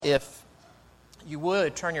If you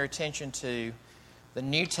would turn your attention to the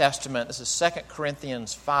New Testament, this is 2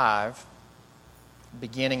 Corinthians 5,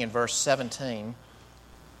 beginning in verse 17.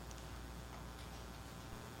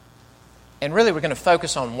 And really we're going to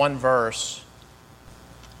focus on one verse.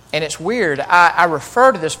 And it's weird, I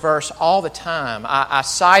refer to this verse all the time. I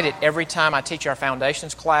cite it every time I teach our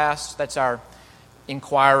foundations class. That's our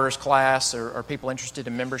inquirers class or people interested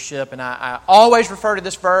in membership. And I always refer to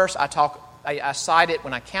this verse. I cite it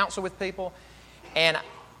when I counsel with people. And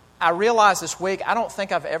I realized this week, I don't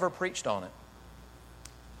think I've ever preached on it.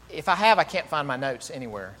 If I have, I can't find my notes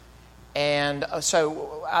anywhere. And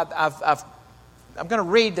so I'm going to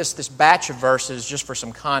read this batch of verses just for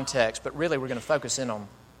some context, but really we're going to focus in on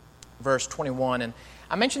verse 21. And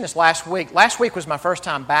I mentioned this last week. Last week was my first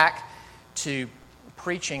time back to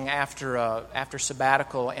preaching after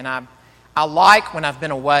sabbatical, and I like when I've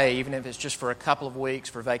been away, even if it's just for a couple of weeks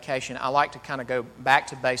for vacation, I like to kind of go back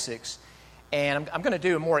to basics. And I'm going to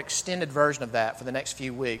do a more extended version of that for the next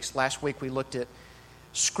few weeks. Last week we looked at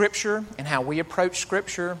Scripture and how we approach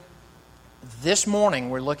Scripture. This morning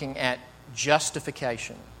we're looking at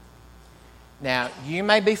justification. Now, you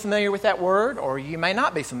may be familiar with that word, or you may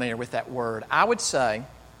not be familiar with that word. I would say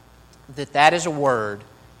that is a word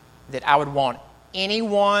that I would want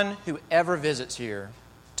anyone who ever visits here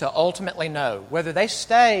to ultimately know, whether they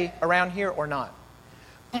stay around here or not.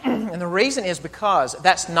 And the reason is because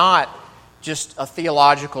that's not just a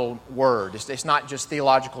theological word. It's not just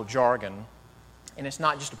theological jargon. And it's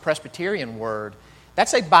not just a Presbyterian word.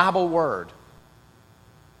 That's a Bible word.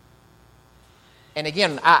 And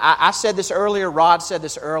again, I said this earlier, Rod said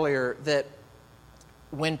this earlier, that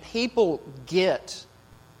when people get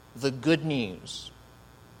the good news,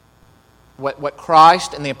 what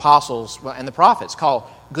Christ and the apostles and the prophets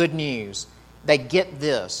call good news, they get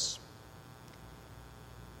this.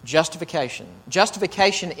 Justification.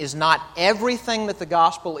 Justification is not everything that the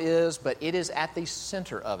gospel is, but it is at the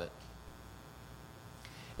center of it.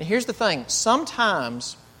 And here's the thing.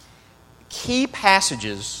 Sometimes key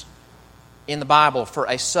passages in the Bible for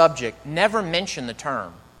a subject never mention the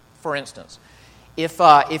term. For instance, if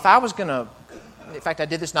I was going to, in fact I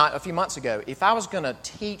did this not a few months ago, if I was going to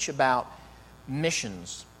teach about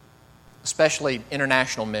missions, especially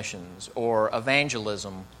international missions or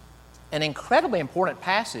evangelism, an incredibly important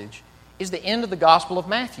passage is the end of the Gospel of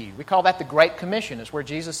Matthew. We call that the Great Commission. It's where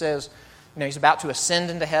Jesus says, He's about to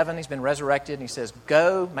ascend into heaven. He's been resurrected, and He says,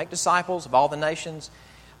 go, make disciples of all the nations.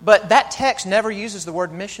 But that text never uses the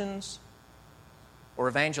word missions or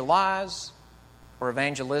evangelize or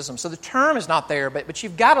evangelism. So the term is not there, but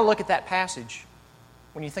you've got to look at that passage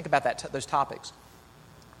when you think about those topics.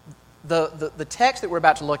 The text that we're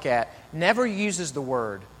about to look at never uses the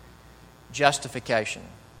word justification.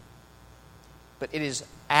 But it is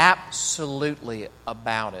absolutely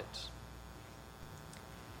about it.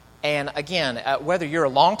 And again, whether you're a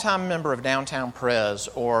longtime member of Downtown Pres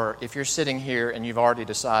or if you're sitting here and you've already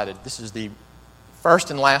decided this is the first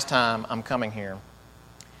and last time I'm coming here,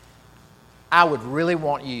 I would really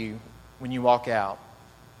want you, when you walk out,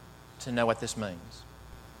 to know what this means.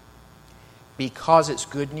 Because it's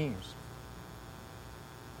good news.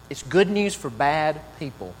 It's good news for bad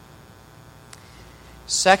people.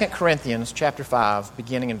 2 Corinthians chapter 5,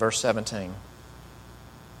 beginning in verse 17.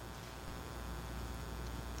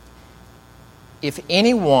 If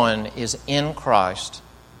anyone is in Christ,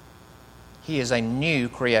 he is a new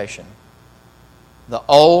creation. The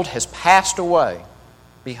old has passed away.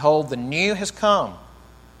 Behold, the new has come.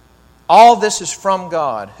 All this is from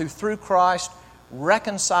God, who through Christ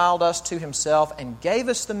reconciled us to Himself and gave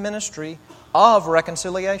us the ministry of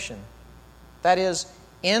reconciliation. That is,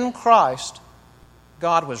 in Christ,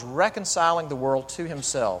 God was reconciling the world to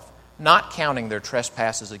Himself, not counting their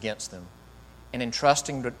trespasses against them, and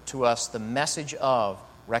entrusting to us the message of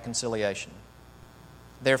reconciliation.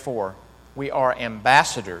 Therefore, we are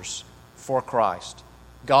ambassadors for Christ,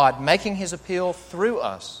 God making His appeal through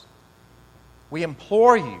us. We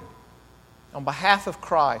implore you, on behalf of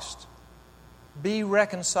Christ, be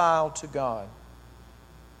reconciled to God.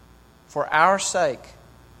 For our sake,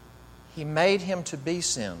 He made Him to be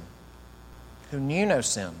sin, who knew no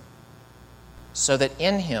sin, so that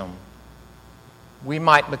in Him we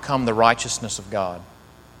might become the righteousness of God.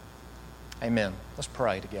 Amen. Let's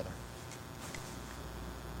pray together.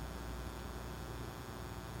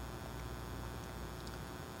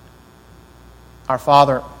 Our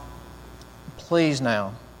Father, please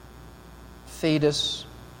now feed us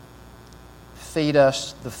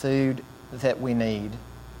the food that we need,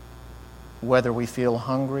 whether we feel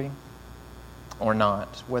hungry or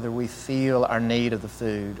not, whether we feel our need of the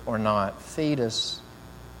food or not. Feed us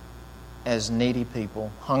as needy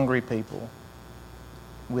people, hungry people,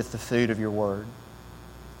 with the food of your word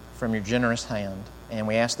from your generous hand. And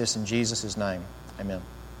we ask this in Jesus' name. Amen.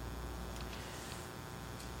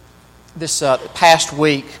 This past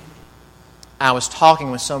week, I was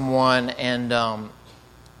talking with someone, and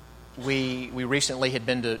we recently had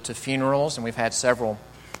been to funerals, and we've had several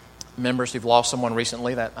members who've lost someone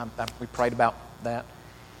recently. That we prayed about that.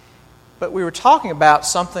 But we were talking about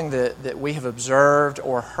something that we have observed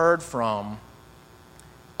or heard from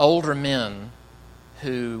older men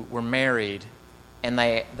who were married, and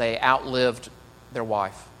they outlived their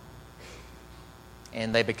wife,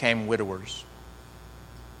 and they became widowers.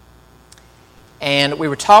 And we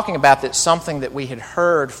were talking about that something that we had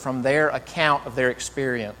heard from their account of their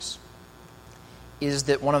experience is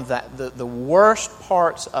that one of the worst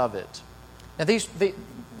parts of it. Now,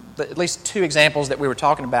 at least two examples that we were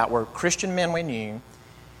talking about were Christian men we knew.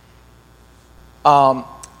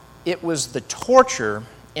 It was the torture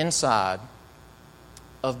inside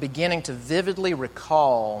of beginning to vividly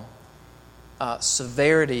recall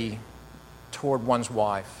severity toward one's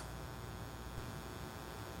wife.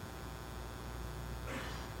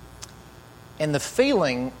 And the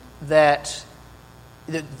feeling that,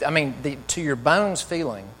 to your bones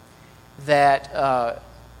feeling that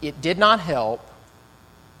it did not help,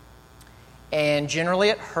 and generally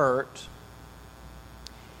it hurt,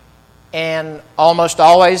 and almost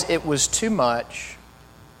always it was too much,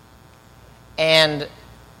 and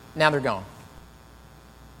now they're gone.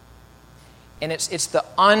 And it's the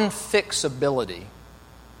unfixability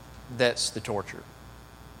that's the torture.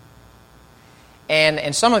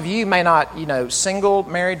 And some of you may not, single,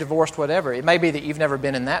 married, divorced, whatever. It may be that you've never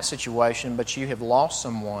been in that situation, but you have lost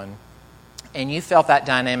someone, and you felt that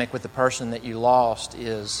dynamic with the person that you lost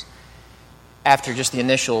is after just the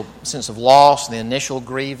initial sense of loss, the initial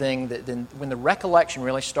grieving. Then when the recollection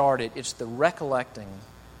really started, it's the recollecting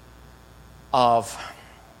of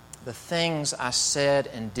the things I said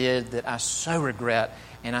and did that I so regret,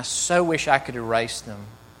 and I so wish I could erase them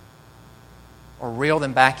or reel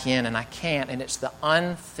them back in, and I can't. And it's the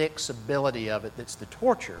unfixability of it that's the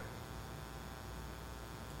torture.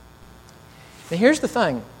 Now here's the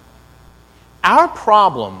thing. Our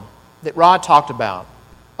problem that Rod talked about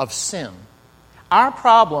of sin, our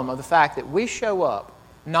problem of the fact that we show up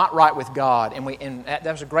not right with God, and that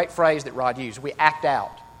was a great phrase that Rod used, we act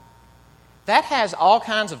out. That has all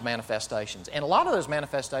kinds of manifestations. And a lot of those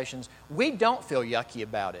manifestations, we don't feel yucky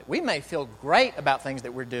about it. We may feel great about things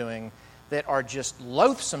that we're doing that are just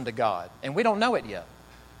loathsome to God, and we don't know it yet.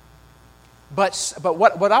 But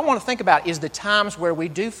what I want to think about is the times where we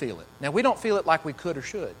do feel it. Now, we don't feel it like we could or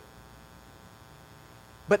should.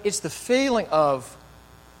 But it's the feeling of,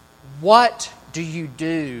 what do you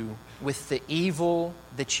do with the evil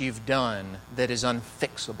that you've done that is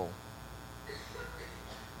unfixable?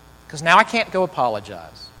 Because now I can't go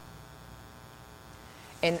apologize.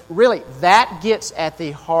 And really, that gets at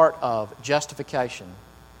the heart of justification.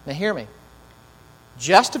 Now hear me.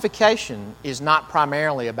 Justification is not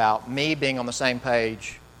primarily about me being on the same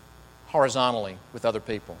page horizontally with other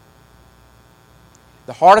people.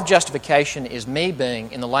 The heart of justification is me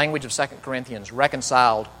being, in the language of 2 Corinthians,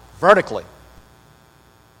 reconciled vertically.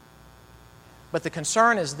 But the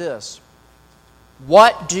concern is this.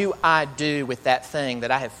 What do I do with that thing that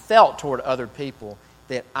I have felt toward other people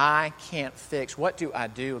that I can't fix? What do I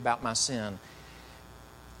do about my sin?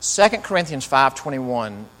 2 Corinthians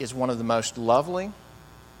 5:21 is one of the most lovely,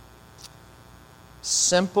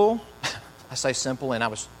 simple, I say simple, and I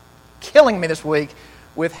was killing me this week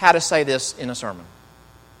with how to say this in a sermon.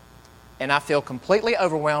 And I feel completely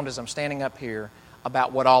overwhelmed as I'm standing up here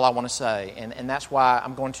about what all I want to say. And that's why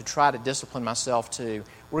I'm going to try to discipline myself to,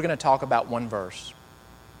 we're going to talk about one verse.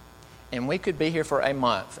 And we could be here for a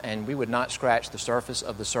month, and we would not scratch the surface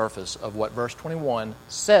of what verse 21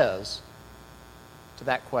 says to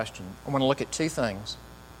that question. I want to look at two things.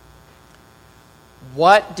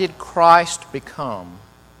 What did Christ become?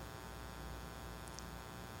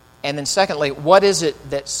 And then secondly, what is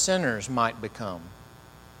it that sinners might become?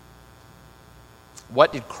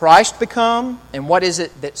 What did Christ become, and what is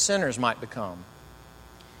it that sinners might become?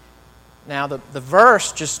 Now, the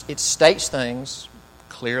verse it states things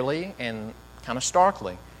clearly and kind of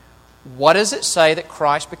starkly. What does it say that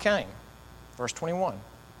Christ became? Verse 21.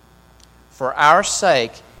 For our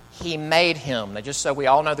sake, He made Him. Now, just so we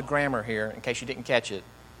all know the grammar here, in case you didn't catch it,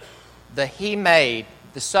 the He made,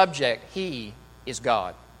 the subject, He, is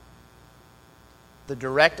God. The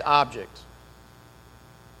direct object,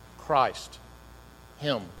 Christ.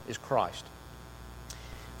 Him is Christ.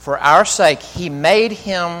 For our sake, He made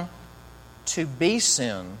Him to be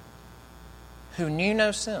sin who knew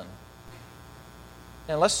no sin.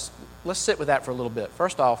 Now let's sit with that for a little bit.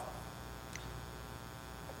 First off,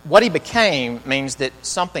 what he became means that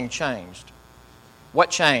something changed. What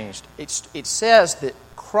changed? It says that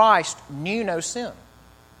Christ knew no sin.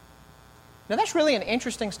 Now that's really an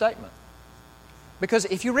interesting statement. Because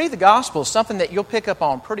if you read the Gospels, something that you'll pick up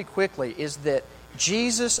on pretty quickly is that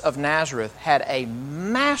Jesus of Nazareth had a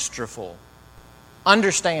masterful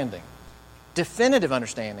understanding, definitive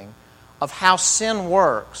understanding of how sin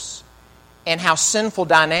works and how sinful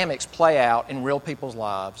dynamics play out in real people's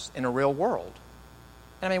lives in a real world.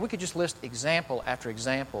 And I mean, we could just list example after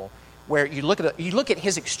example where you look at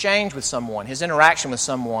his exchange with someone, his interaction with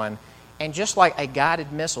someone, and just like a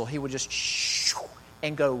guided missile, he would just shoo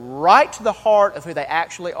and go right to the heart of who they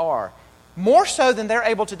actually are, more so than they're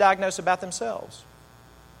able to diagnose about themselves.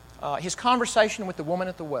 His conversation with the woman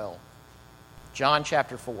at the well, John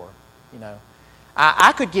chapter 4,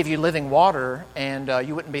 I could give you living water and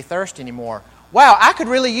you wouldn't be thirsty anymore. Wow, I could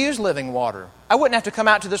really use living water. I wouldn't have to come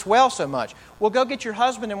out to this well so much. Well, go get your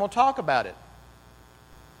husband and we'll talk about it.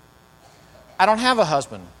 I don't have a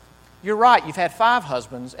husband. You're right, you've had 5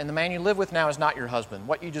 husbands, and the man you live with now is not your husband.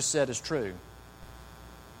 What you just said is true.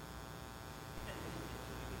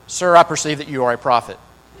 Sir, I perceive that you are a prophet.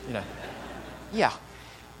 Yeah.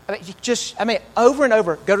 Over and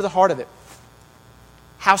over, go to the heart of it.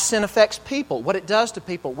 How sin affects people, what it does to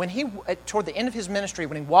people. When toward the end of his ministry,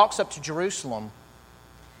 when he walks up to Jerusalem,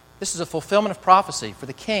 this is a fulfillment of prophecy for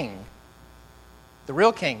the king, the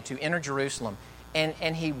real king, to enter Jerusalem.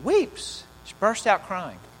 And he weeps, just bursts out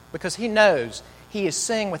crying, because he knows he is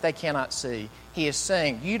seeing what they cannot see. He is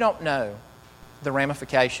saying, you don't know the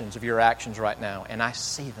ramifications of your actions right now, and I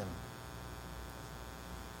see them.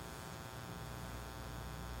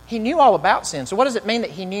 He knew all about sin. So what does it mean that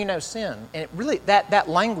he knew no sin? And that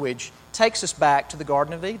language takes us back to the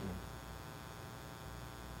Garden of Eden.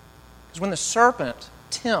 Because when the serpent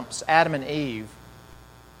tempts Adam and Eve,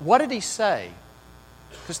 what did he say?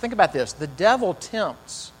 Because think about this. The devil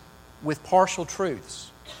tempts with partial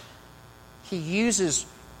truths. He uses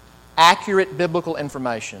accurate biblical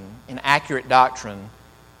information and accurate doctrine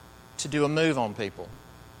to do a move on people.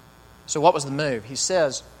 So what was the move? He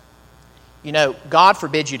says, God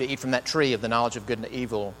forbids you to eat from that tree of the knowledge of good and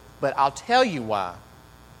evil, but I'll tell you why.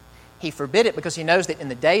 He forbid it because he knows that in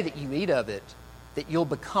the day that you eat of it, that you'll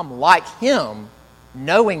become like him,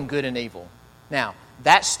 knowing good and evil. Now,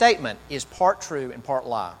 that statement is part true and part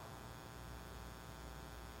lie.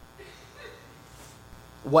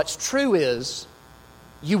 What's true is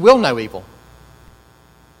you will know evil.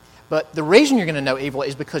 But the reason you're going to know evil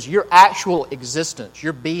is because your actual existence,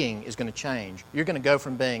 your being, is going to change. You're going to go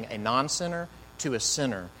from being a non-sinner to a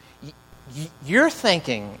sinner. You're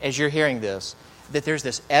thinking, as you're hearing this, that there's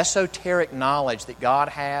this esoteric knowledge that God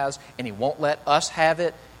has and He won't let us have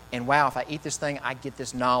it. And wow, if I eat this thing, I get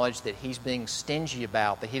this knowledge that He's being stingy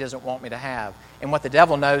about, that He doesn't want me to have. And what the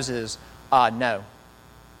devil knows is, no.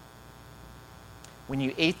 When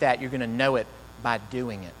you eat that, you're going to know it by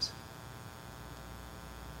doing it.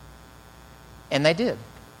 And they did.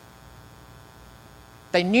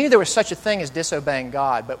 They knew there was such a thing as disobeying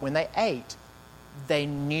God, but when they ate, they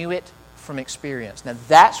knew it from experience. Now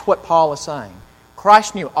that's what Paul is saying.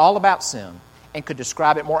 Christ knew all about sin and could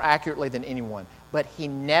describe it more accurately than anyone, but He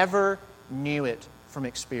never knew it from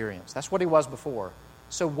experience. That's what He was before.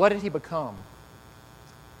 So what did He become?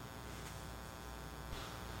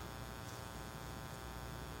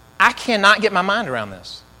 I cannot get my mind around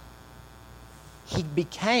this. He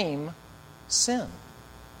became sin.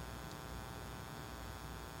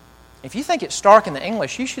 If you think it's stark in the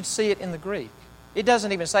English, you should see it in the Greek. It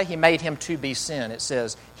doesn't even say He made Him to be sin. It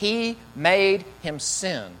says He made Him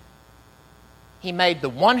sin. He made the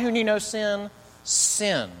one who knew no sin,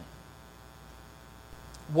 sin.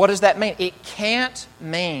 What does that mean? It can't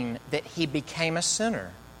mean that He became a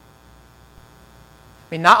sinner.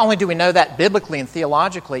 I mean, not only do we know that biblically and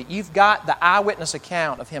theologically, you've got the eyewitness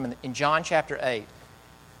account of Him in John chapter 8,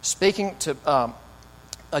 speaking to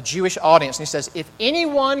a Jewish audience, and He says, if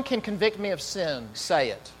anyone can convict me of sin, say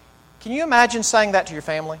it. Can you imagine saying that to your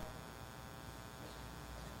family?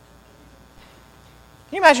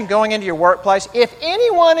 Can you imagine going into your workplace? If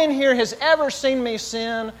anyone in here has ever seen me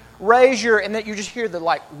sin, raise your, and that you just hear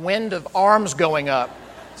the wind of arms going up.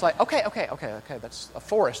 It's like, okay, that's a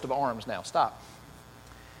forest of arms now, stop.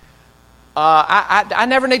 I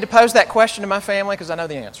never need to pose that question to my family because I know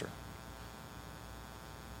the answer.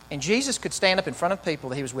 And Jesus could stand up in front of people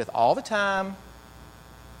that He was with all the time,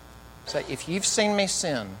 say, if you've seen me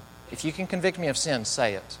sin, if you can convict me of sin,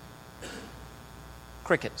 say it.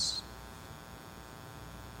 Crickets.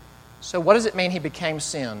 So what does it mean He became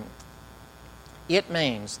sin? It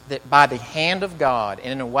means that by the hand of God,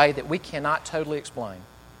 and in a way that we cannot totally explain,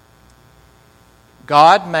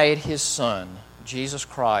 God made His Son, Jesus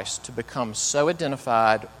Christ, to become so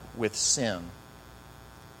identified with sin.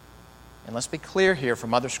 And let's be clear here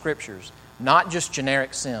from other Scriptures, not just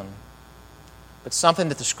generic sin, but something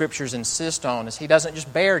that the Scriptures insist on is He doesn't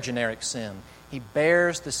just bear generic sin. He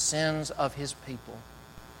bears the sins of His people.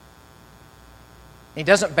 He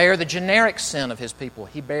doesn't bear the generic sin of His people.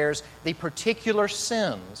 He bears the particular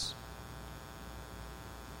sins,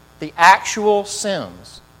 the actual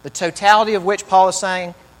sins, the totality of which Paul is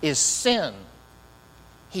saying is sin.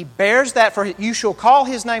 He bears that for you shall call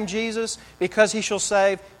His name Jesus because He shall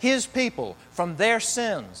save His people from their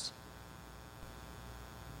sins.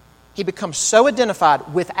 He becomes so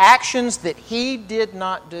identified with actions that He did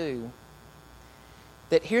not do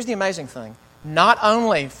that here's the amazing thing. Not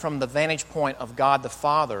only from the vantage point of God the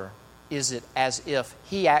Father is it as if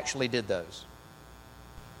He actually did those,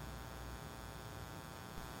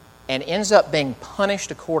 and ends up being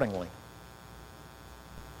punished accordingly.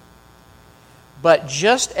 But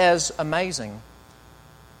just as amazing,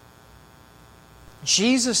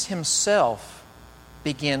 Jesus Himself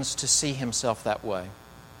begins to see Himself that way.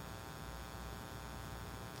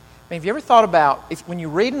 Have you ever thought about, when you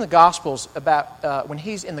read in the Gospels about when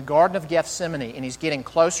He's in the Garden of Gethsemane and He's getting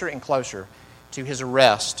closer and closer to His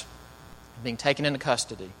arrest, being taken into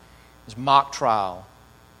custody, His mock trial,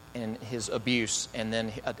 and His abuse, and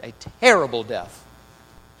then a terrible death.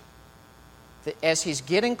 That as He's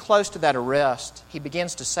getting close to that arrest, He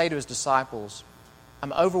begins to say to His disciples,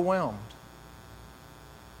 I'm overwhelmed.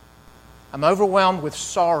 I'm overwhelmed with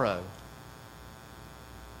sorrow.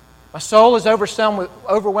 My soul is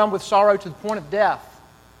overwhelmed with sorrow to the point of death.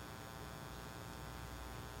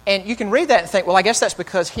 And you can read that and think, well, I guess that's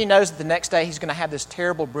because He knows that the next day He's going to have this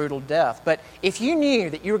terrible, brutal death. But if you knew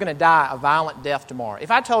that you were going to die a violent death tomorrow,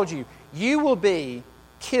 if I told you, you will be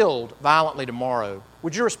killed violently tomorrow,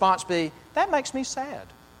 would your response be, that makes me sad?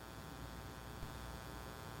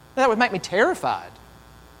 That would make me terrified.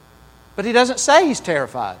 But He doesn't say He's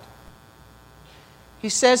terrified. He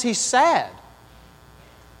says He's sad.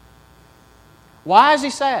 Why is He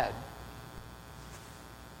sad?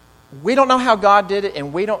 We don't know how God did it,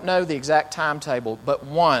 and we don't know the exact timetable, but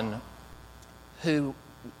one who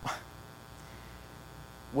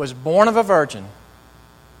was born of a virgin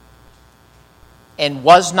and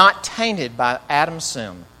was not tainted by Adam's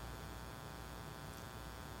sin,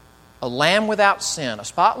 a lamb without sin, a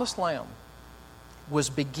spotless lamb, was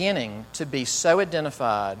beginning to be so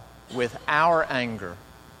identified with our anger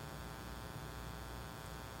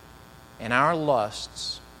and our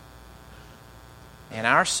lusts and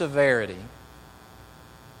our severity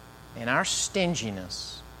and our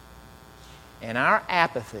stinginess and our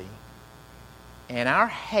apathy and our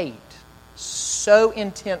hate so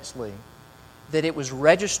intensely that it was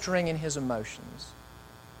registering in His emotions.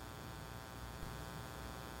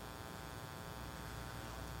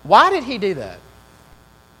 Why did He do that?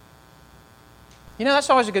 You know,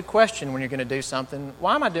 that's always a good question when you're going to do something.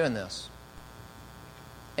 Why am I doing this?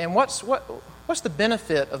 And what's the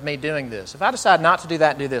benefit of me doing this? If I decide not to do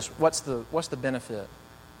that and do this, what's the benefit?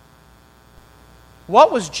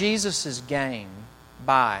 What was Jesus' gain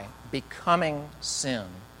by becoming sin?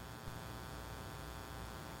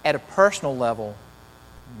 At a personal level,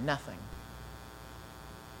 nothing.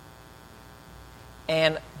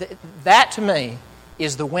 And that to me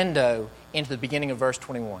is the window into the beginning of verse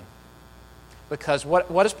 21. Because what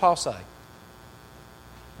does Paul say?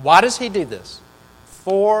 Why does he do this?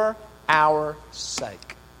 For our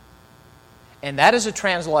sake. And that is a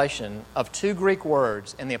translation of two Greek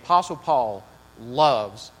words, and the Apostle Paul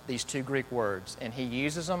loves these two Greek words, and he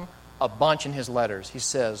uses them a bunch in his letters. He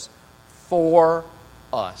says, for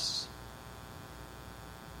us.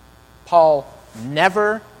 Paul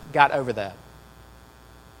never got over that.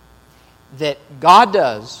 That God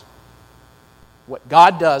does what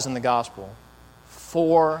God does in the gospel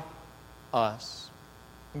for us.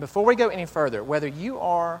 And before we go any further, whether you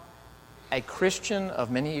are a Christian of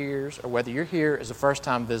many years or whether you're here as a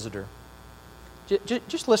first-time visitor,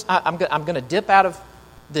 just listen. I'm going to dip out of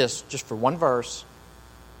this just for one verse.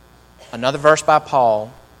 Another verse by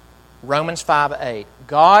Paul, Romans 5:8.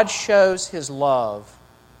 God shows His love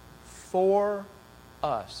for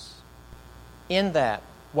us in that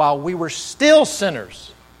while we were still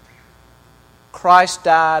sinners, Christ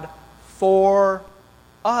died for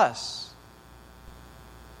us.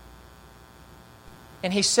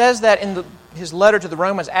 And he says that in his letter to the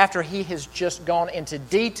Romans after he has just gone into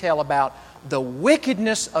detail about the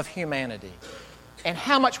wickedness of humanity and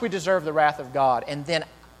how much we deserve the wrath of God. And then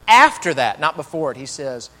after that, not before it, he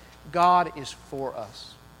says, God is for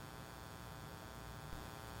us.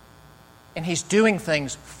 And He's doing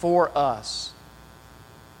things for us.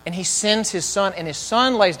 And He sends His Son, and His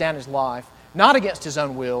Son lays down His life, not against His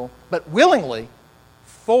own will, but willingly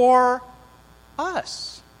for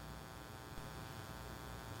us.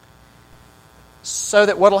 So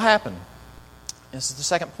that what will happen? This is the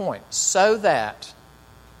second point. So that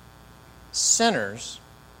sinners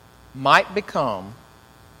might become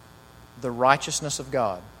the righteousness of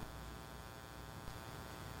God.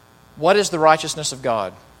 What is the righteousness of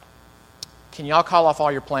God? Can y'all call off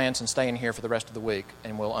all your plans and stay in here for the rest of the week,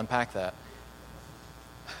 and we'll unpack that.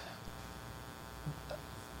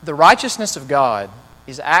 The righteousness of God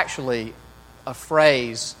is actually a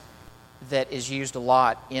phrase that is used a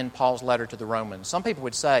lot in Paul's letter to the Romans. Some people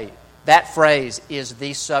would say that phrase is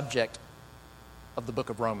the subject of the book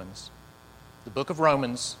of Romans. The book of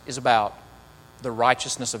Romans is about the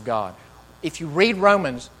righteousness of God. If you read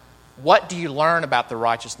Romans, what do you learn about the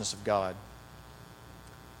righteousness of God?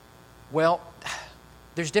 Well,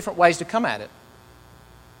 there's different ways to come at it.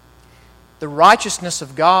 The righteousness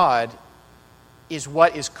of God is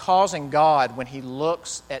what is causing God, when He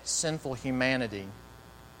looks at sinful humanity,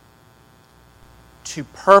 to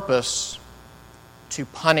purpose to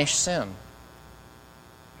punish sin.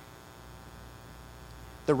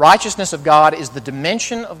 The righteousness of God is the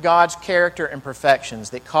dimension of God's character and perfections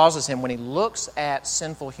that causes Him, when He looks at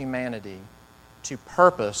sinful humanity, to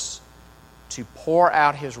purpose to pour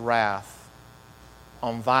out His wrath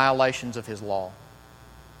on violations of His law.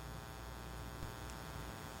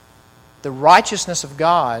 The righteousness of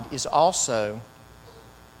God is also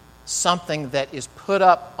something that is put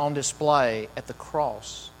up on display at the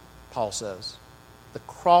cross, Paul says. The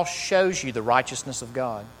cross shows you the righteousness of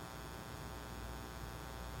God.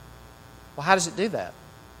 Well, how does it do that?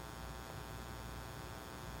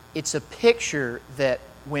 It's a picture that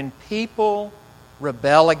when people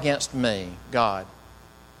rebel against me, God,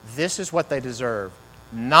 this is what they deserve.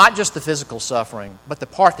 Not just the physical suffering, but the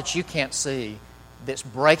part that you can't see that's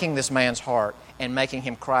breaking this man's heart and making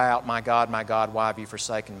him cry out, my God, why have you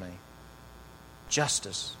forsaken me?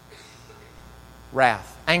 Justice,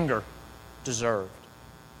 wrath, anger deserved.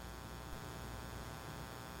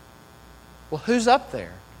 Well, who's up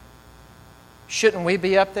there? Shouldn't we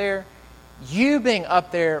be up there? You being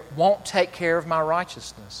up there won't take care of my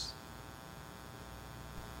righteousness.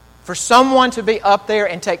 For someone to be up there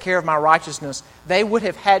and take care of my righteousness, they would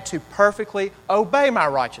have had to perfectly obey my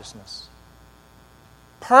righteousness.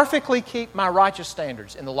 Perfectly keep my righteous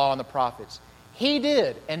standards in the law and the prophets. He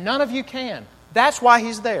did, and none of you can. That's why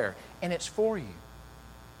He's there, and it's for you.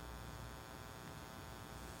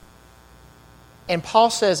 And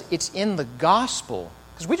Paul says it's in the gospel,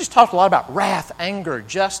 because we just talked a lot about wrath, anger,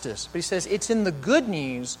 justice, but he says it's in the good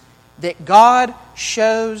news that God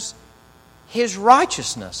shows His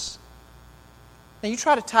righteousness. Now you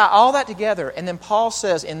try to tie all that together, and then Paul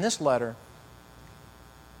says in this letter,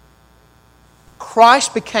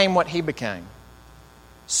 Christ became what He became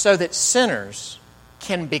so that sinners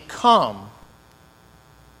can become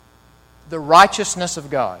the righteousness of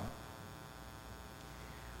God.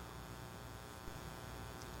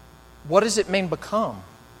 What does it mean, become?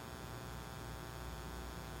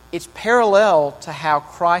 It's parallel to how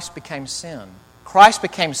Christ became sin. Christ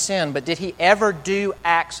became sin, but did He ever do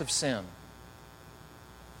acts of sin?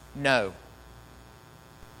 No.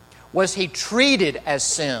 Was He treated as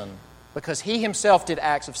sin because He Himself did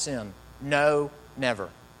acts of sin? No, never.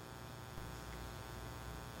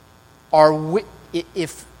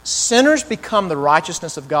 If sinners become the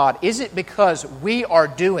righteousness of God, is it because we are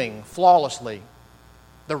doing flawlessly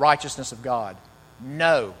the righteousness of God?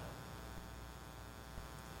 No.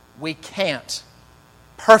 We can't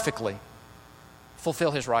perfectly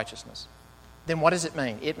fulfill His righteousness. Then what does it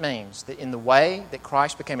mean? It means that in the way that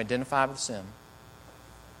Christ became identified with sin,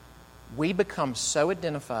 we become so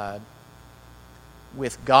identified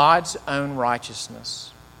with God's own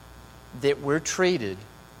righteousness that we're treated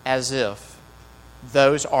as if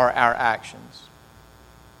those are our actions.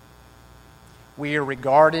 We are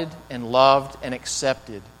regarded and loved and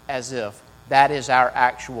accepted as if that is our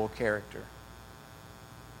actual character.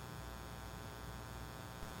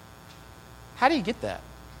 How do you get that?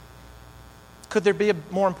 Could there be a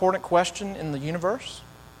more important question in the universe?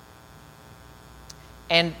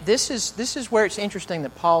 And this is where it's interesting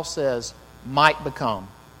that Paul says, might become.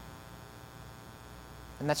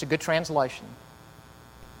 And that's a good translation.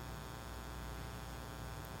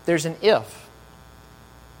 There's an if.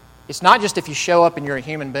 It's not just if you show up and you're a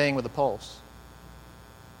human being with a pulse.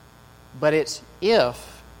 But it's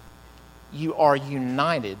if you are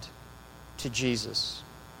united to Jesus.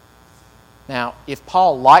 Now, if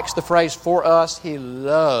Paul likes the phrase for us, he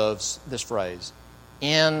loves this phrase.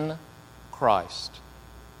 In Christ.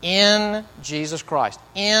 In Jesus Christ.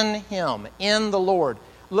 In Him. In the Lord.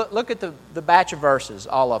 Look at the batch of verses,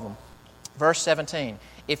 all of them. Verse 17.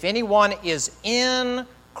 If anyone is in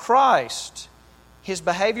Christ, his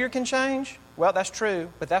behavior can change? Well, that's true,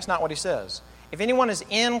 but that's not what he says. If anyone is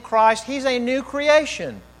in Christ, he's a new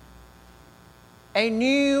creation. A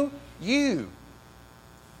new you.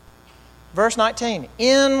 Verse 19.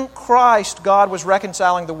 In Christ, God was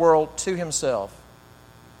reconciling the world to Himself.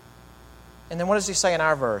 And then what does He say in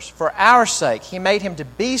our verse? For our sake, He made Him to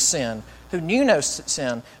be sin, who knew no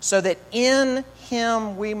sin, so that in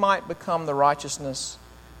Him we might become the righteousness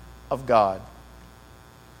of God.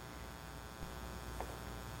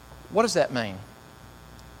 What does that mean?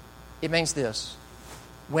 It means this.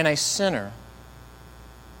 When a sinner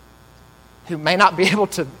who may not be able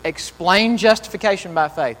to explain justification by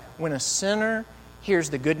faith, when a sinner hears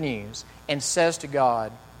the good news and says to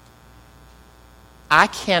God, I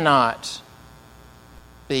cannot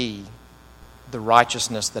be the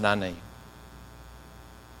righteousness that I need.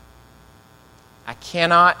 I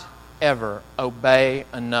cannot ever obey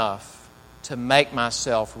enough to make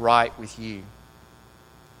myself right with you.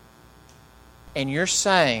 And you're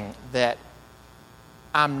saying that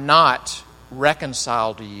I'm not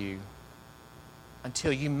reconciled to you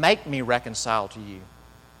until you make me reconciled to you.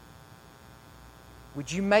 Would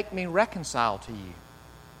you make me reconciled to you?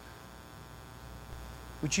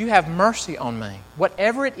 Would you have mercy on me?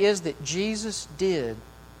 Whatever it is that Jesus did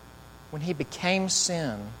when He became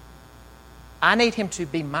sin, I need Him to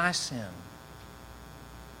be my sin.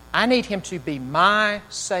 I need Him to be my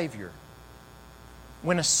Savior.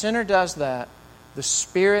 When a sinner does that, the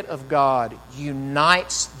Spirit of God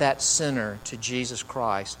unites that sinner to Jesus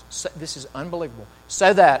Christ. So, this is unbelievable.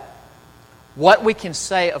 So that what we can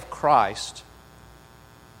say of Christ,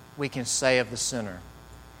 we can say of the sinner.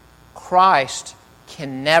 Christ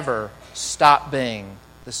can never stop being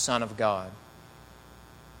the Son of God.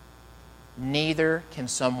 Neither can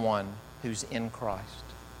someone who's in Christ.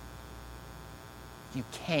 You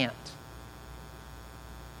can't.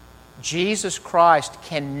 Jesus Christ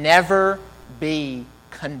can never be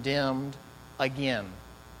condemned again.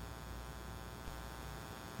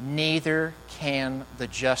 Neither can the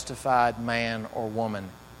justified man or woman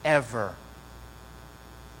ever.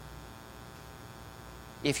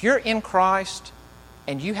 If you're in Christ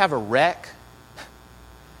and you have a wreck,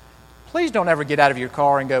 please don't ever get out of your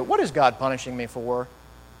car and go, what is God punishing me for?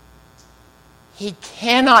 He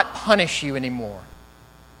cannot punish you anymore.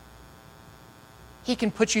 He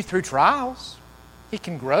can put you through trials. He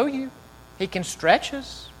can grow you. He can stretch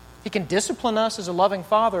us. He can discipline us as a loving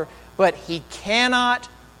Father, but He cannot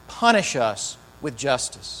punish us with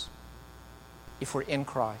justice if we're in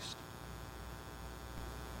Christ.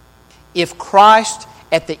 If Christ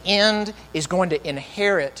at the end is going to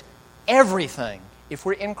inherit everything, if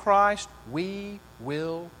we're in Christ, we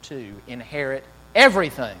will too inherit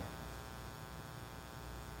everything.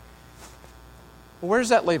 Well, where does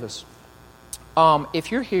that leave us?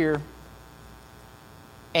 If you're here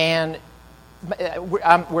and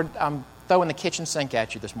I'm throwing the kitchen sink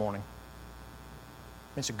at you this morning.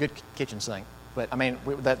 It's a good kitchen sink, but I mean,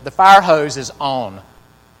 the fire hose is on.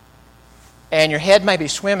 And your head may be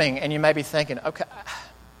swimming and you may be thinking, okay,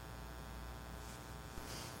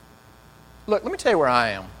 look, let me tell you where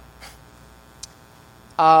I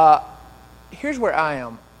am. Here's where I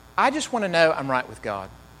am. I just want to know I'm right with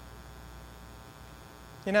God.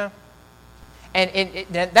 You know? And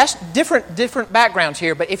that's different backgrounds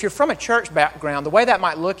here, but if you're from a church background, the way that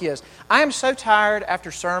might look is, I am so tired after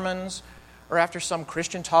sermons or after some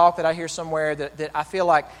Christian talk that I hear somewhere that I feel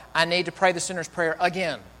like I need to pray the sinner's prayer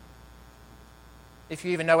again. If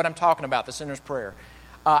you even know what I'm talking about, the sinner's prayer.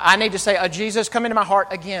 I need to say, Jesus, come into my heart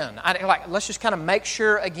again. Let's just kind of make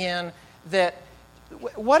sure again that,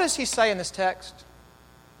 what does he say in this text?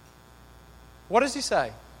 What does he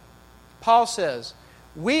say? Paul says,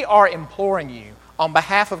 we are imploring you on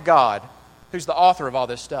behalf of God, who's the author of all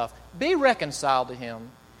this stuff, be reconciled to Him.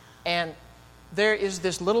 And there is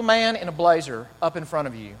this little man in a blazer up in front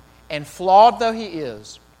of you, and flawed though he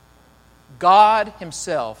is, God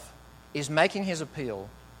Himself is making His appeal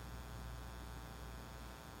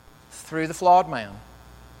through the flawed man.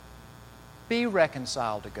 Be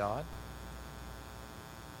reconciled to God.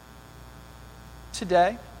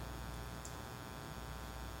 Today.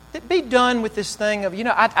 Be done with this thing of,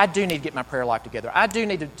 I do need to get my prayer life together. I do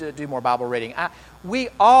need to do more Bible reading. We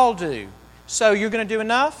all do. So you're going to do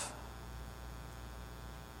enough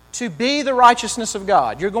to be the righteousness of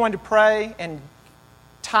God. You're going to pray and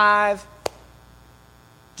tithe.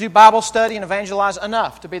 do Bible study and evangelize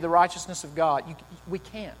enough to be the righteousness of God. We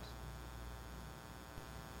can't.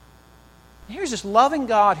 Here's this loving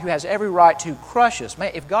God who has every right to crush us.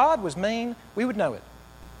 Man, if God was mean, we would know it.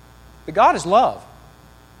 But God is love.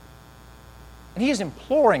 And He is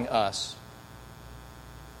imploring us,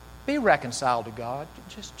 be reconciled to God.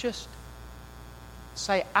 Just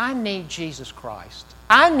say, I need Jesus Christ.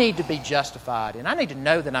 I need to be justified, and I need to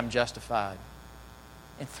know that I'm justified.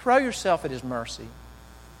 And throw yourself at His mercy.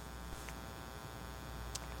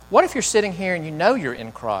 What if you're sitting here and you know you're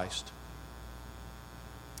in Christ?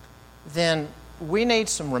 Then we need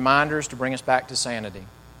some reminders to bring us back to sanity.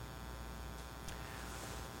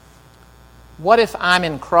 What if I'm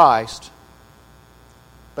in Christ,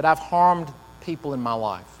 but I've harmed people in my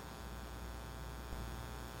life?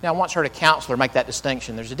 Now, I once heard a counselor make that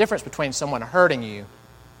distinction. There's a difference between someone hurting you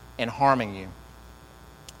and harming you.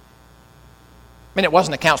 I mean, it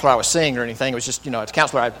wasn't a counselor I was seeing or anything. It was just, it's a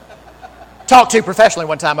counselor I talked to professionally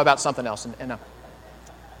one time about something else.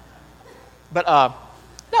 But I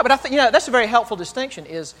think that's a very helpful distinction.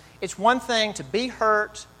 It's one thing to be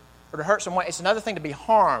hurt or to hurt someone. It's another thing to be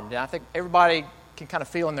harmed. And I think everybody can kind of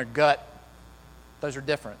feel in their gut those are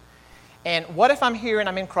different. And what if I'm here and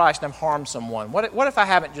I'm in Christ and I've harmed someone? What if I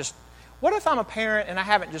haven't just? What if I'm a parent and I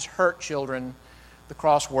haven't just hurt children, the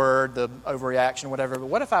crossword, the overreaction, whatever? But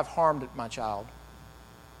what if I've harmed my child?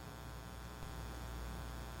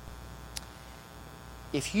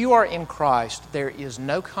 If you are in Christ, there is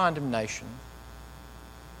no condemnation.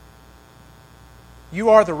 You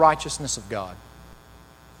are the righteousness of God.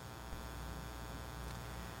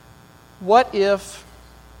 What if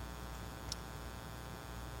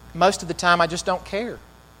most of the time I just don't care?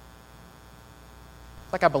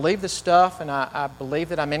 Like I believe this stuff and I believe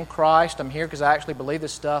that I'm in Christ. I'm here because I actually believe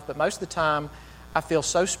this stuff. But most of the time I feel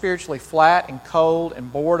so spiritually flat and cold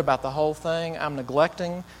and bored about the whole thing, I'm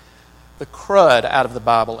neglecting the crud out of the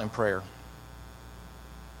Bible and prayer.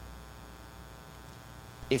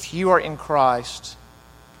 If you are in Christ,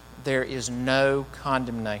 there is no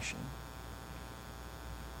condemnation.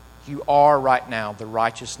 You are right now the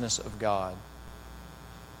righteousness of God.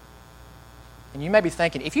 And you may be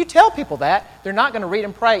thinking, if you tell people that, they're not going to read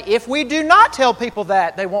and pray. If we do not tell people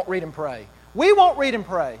that, they won't read and pray. We won't read and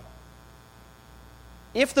pray.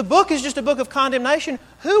 If the book is just a book of condemnation,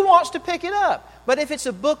 who wants to pick it up? But if it's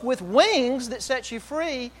a book with wings that sets you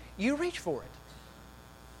free, you reach for it.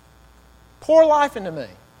 Pour life into me.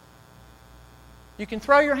 You can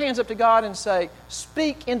throw your hands up to God and say,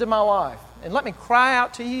 speak into my life and let me cry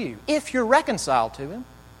out to you if you're reconciled to Him.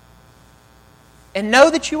 And know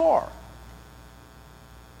that you are.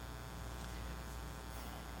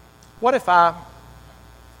 What if I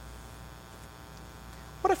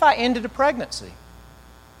ended a pregnancy?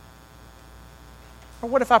 Or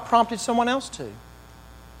what if I prompted someone else to? I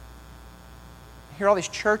hear all these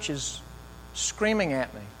churches screaming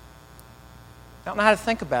at me. I don't know how to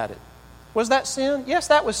think about it. Was that sin? Yes,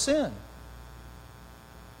 that was sin.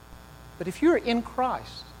 But if you're in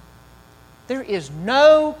Christ, there is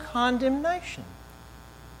no condemnation.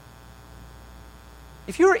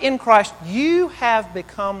 If you are in Christ, you have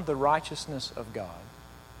become the righteousness of God.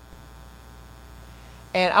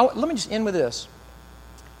 And let me just end with this.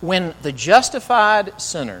 When the justified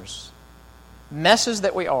sinners, messes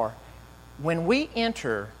that we are, when we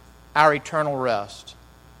enter our eternal rest,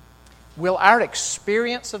 will our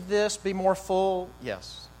experience of this be more full?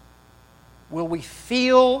 Yes. Will we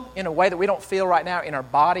feel in a way that we don't feel right now in our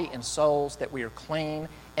body and souls that we are clean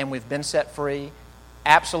and we've been set free?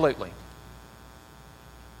 Absolutely.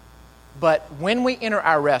 But when we enter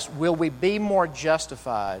our rest, will we be more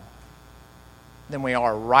justified than we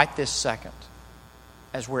are right this second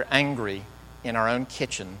as we're angry in our own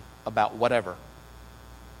kitchen about whatever?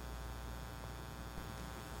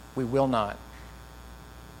 We will not.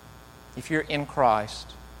 If you're in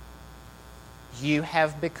Christ, you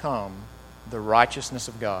have become the righteousness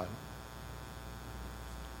of God.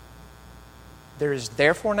 There is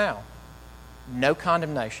therefore now no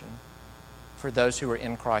condemnation for those who are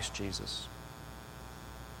in Christ Jesus.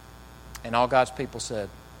 And all God's people said,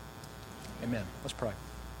 amen. Let's pray.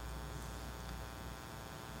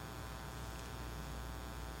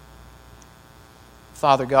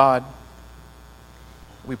 Father God,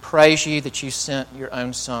 we praise You that You sent Your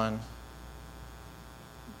own Son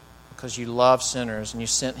because You love sinners and You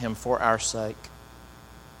sent Him for our sake.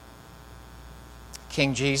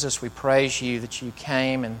 King Jesus, we praise You that You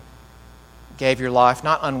came and gave Your life,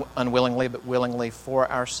 not unwillingly, but willingly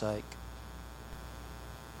for our sake.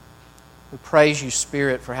 We praise You,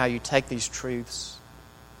 Spirit, for how You take these truths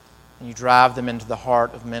and You drive them into the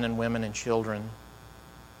heart of men and women and children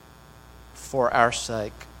for our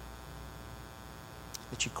sake.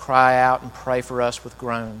 that you cry out and pray for us with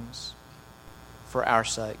groans for our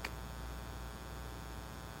sake.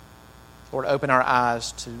 Lord, open our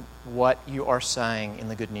eyes to what you are saying in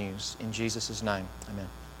the good news. In Jesus' name, amen.